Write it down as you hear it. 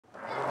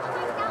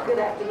Good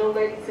afternoon,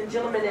 ladies and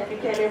gentlemen. If you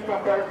came in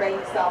from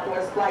Burbank,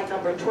 Southwest flight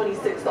number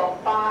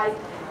 2605,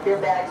 your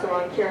bags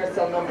are on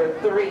carousel number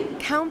 3.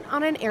 Count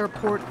on an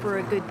airport for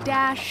a good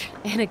dash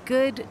and a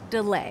good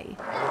delay.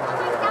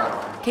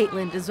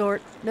 Caitlin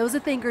Desort knows a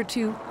thing or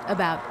two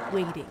about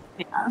waiting.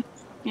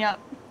 Yeah.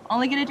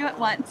 Only gonna do it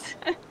once.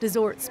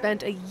 Desort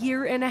spent a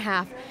year and a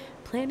half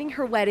planning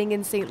her wedding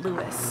in St.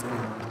 Louis.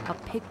 A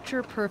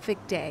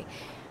picture-perfect day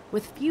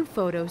with few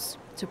photos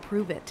to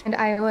prove it. And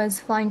I was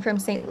flying from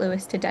St.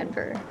 Louis to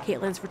Denver.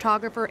 Caitlin's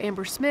photographer,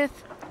 Amber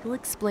Smith, will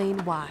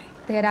explain why.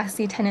 They had asked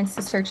the attendants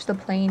to search the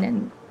plane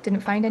and didn't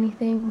find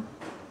anything,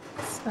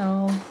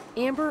 so...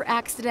 Amber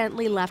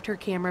accidentally left her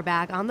camera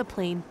bag on the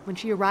plane when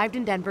she arrived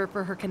in Denver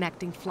for her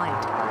connecting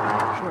flight.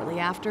 Shortly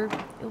after,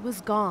 it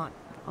was gone,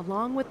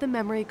 along with the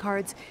memory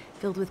cards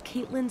filled with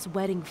Caitlin's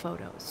wedding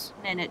photos.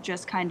 And it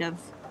just kind of,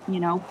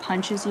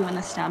 punches you in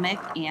the stomach,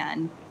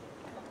 and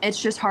it's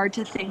just hard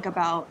to think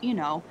about,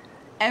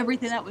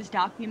 everything that was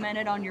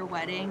documented on your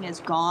wedding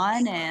is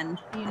gone, and,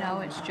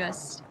 it's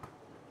just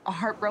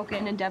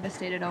heartbroken and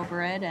devastated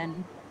over it,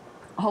 and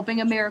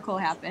hoping a miracle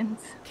happens.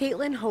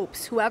 Caitlin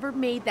hopes whoever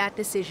made that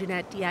decision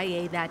at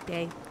DIA that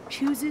day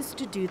chooses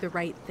to do the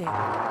right thing.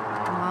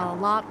 And while a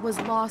lot was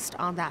lost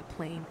on that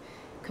plane,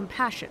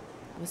 compassion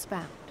was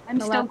found. I'm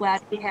still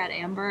glad we had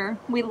Amber.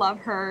 We love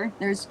her.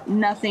 There's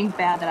nothing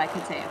bad that I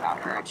could say about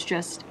her. It's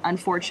just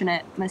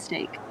unfortunate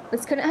mistake.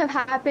 This couldn't have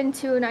happened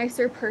to a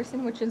nicer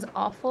person, which is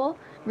awful.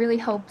 Really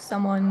hope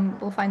someone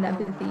will find the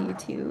empathy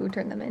to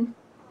turn them in.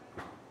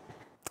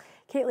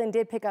 Caitlin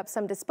did pick up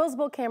some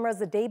disposable cameras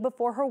the day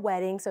before her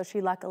wedding, so she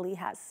luckily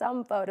has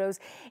some photos.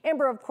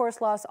 Amber, of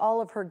course, lost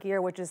all of her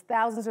gear, which is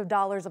thousands of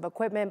dollars of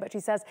equipment, but she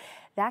says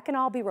that can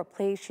all be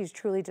replaced. She's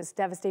truly just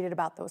devastated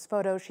about those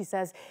photos. She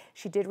says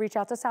she did reach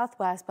out to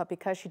Southwest, but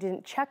because she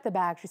didn't check the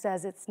bag, she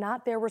says it's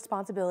not their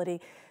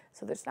responsibility,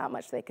 so there's not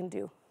much they can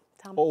do.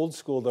 Tom? Old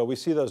school, though. We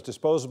see those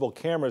disposable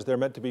cameras. They're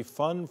meant to be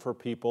fun for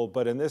people,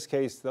 but in this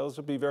case, those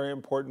would be very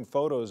important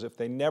photos if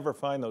they never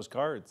find those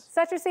cards.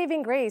 Such a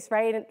saving grace,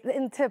 right?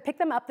 And to pick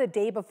them up the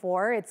day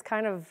before, it's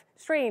kind of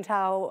strange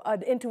how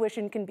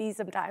intuition can be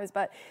sometimes,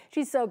 but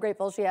she's so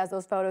grateful she has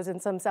those photos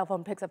and some cell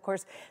phone pics, of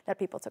course, that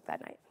people took that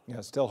night.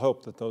 Yeah, still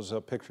hope that those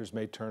pictures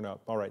may turn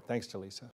up. All right, thanks to Lisa.